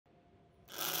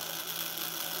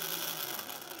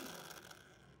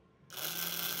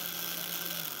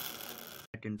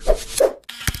get into it.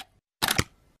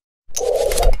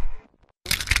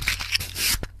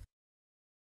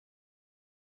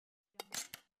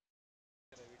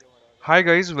 Hi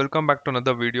guys, welcome back to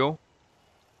another video.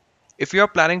 If you are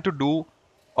planning to do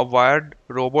a wired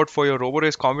robot for your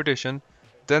Roborace competition,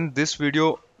 then this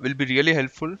video will be really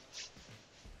helpful.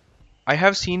 I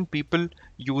have seen people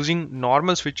using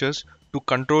normal switches to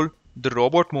control the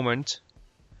robot movements,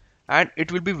 and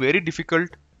it will be very difficult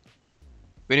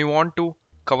when you want to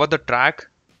cover the track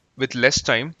with less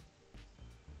time.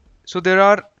 So there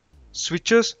are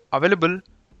switches available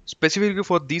specifically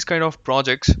for these kind of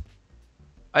projects.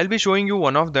 I'll be showing you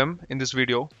one of them in this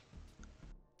video.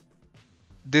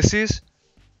 This is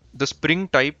the spring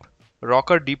type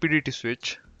rocker DPDT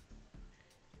switch.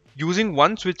 Using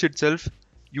one switch itself,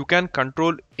 you can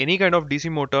control any kind of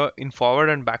DC motor in forward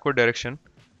and backward direction.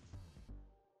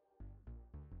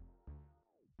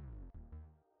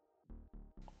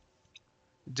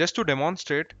 Just to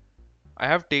demonstrate, I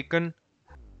have taken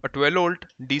a 12 volt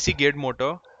DC gate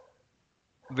motor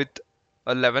with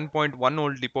a 11.1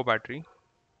 volt depot battery.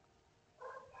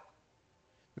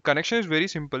 The connection is very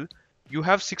simple. You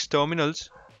have 6 terminals.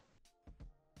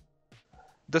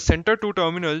 The center 2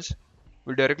 terminals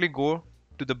will directly go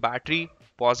to the battery,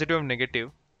 positive and negative.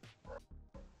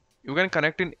 You can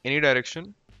connect in any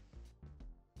direction.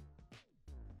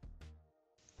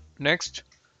 Next,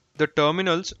 the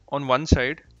terminals on one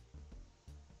side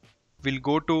will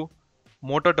go to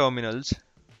motor terminals.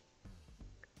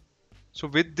 So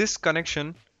with this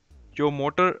connection, your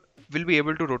motor will be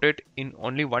able to rotate in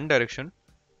only one direction.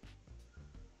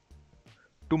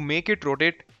 To make it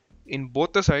rotate in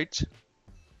both the sides,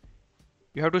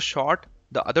 you have to short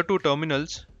the other 2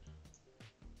 terminals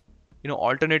in an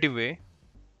alternative way.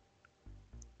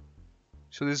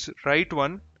 So this right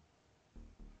one,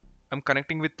 I'm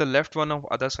connecting with the left one of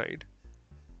other side,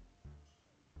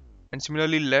 and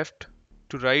similarly left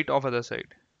to right of other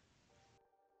side.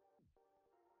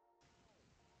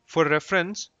 For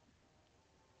reference,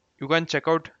 you can check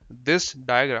out this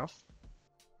diagram.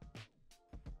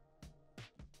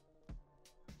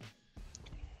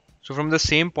 So from the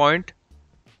same point,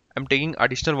 I'm taking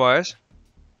additional wires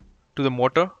to the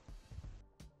motor.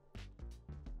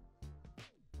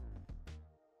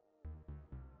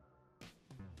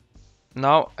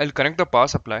 Now I'll connect the power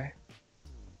supply.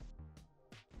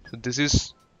 So this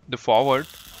is the forward,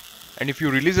 and if you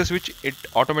release the switch, it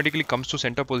automatically comes to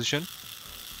center position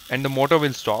and the motor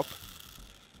will stop.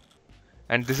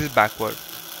 And this is backward.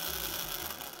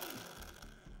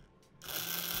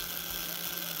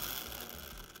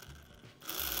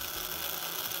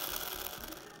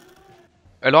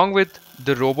 Along with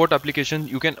the robot application,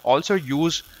 you can also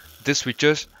use these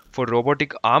switches for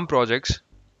robotic arm projects.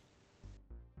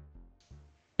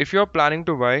 If you are planning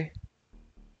to buy,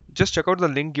 just check out the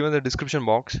link given in the description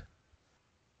box.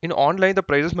 In online, the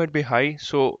prices might be high,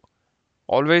 so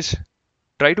always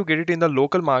try to get it in the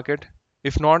local market.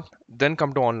 If not, then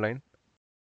come to online.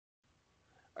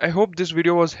 I hope this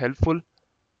video was helpful.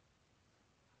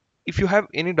 If you have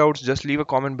any doubts, just leave a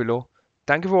comment below.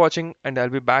 Thank you for watching, and I'll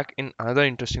be back in another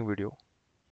interesting video.